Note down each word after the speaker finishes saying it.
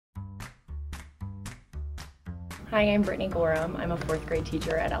Hi, I'm Brittany Gorham. I'm a 4th grade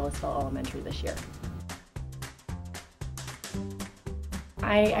teacher at Ellisville Elementary this year.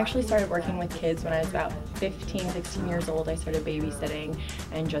 I actually started working with kids when I was about 15, 16 years old. I started babysitting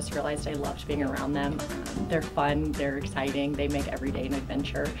and just realized I loved being around them. They're fun, they're exciting, they make every day an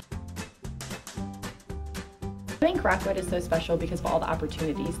adventure. I think Rockwood is so special because of all the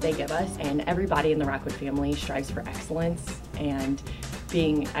opportunities they give us, and everybody in the Rockwood family strives for excellence and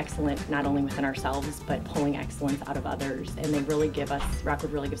being excellent not only within ourselves but pulling excellence out of others, and they really give us,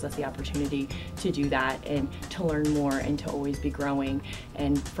 Rockwood really gives us the opportunity to do that and to learn more and to always be growing.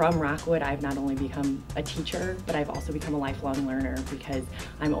 And from Rockwood I've not only become a teacher but I've also become a lifelong learner because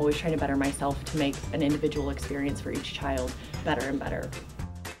I'm always trying to better myself to make an individual experience for each child better and better.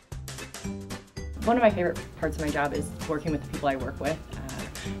 One of my favorite parts of my job is working with the people I work with.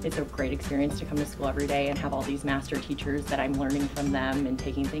 It's a great experience to come to school every day and have all these master teachers that I'm learning from them and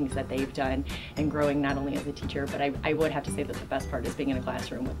taking things that they've done and growing not only as a teacher, but I would have to say that the best part is being in a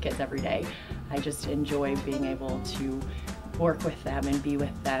classroom with kids every day. I just enjoy being able to work with them and be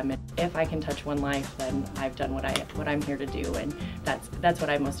with them. And if I can touch one life, then I've done what I'm here to do, and that's what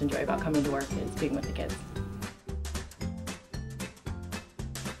I most enjoy about coming to work, is being with the kids.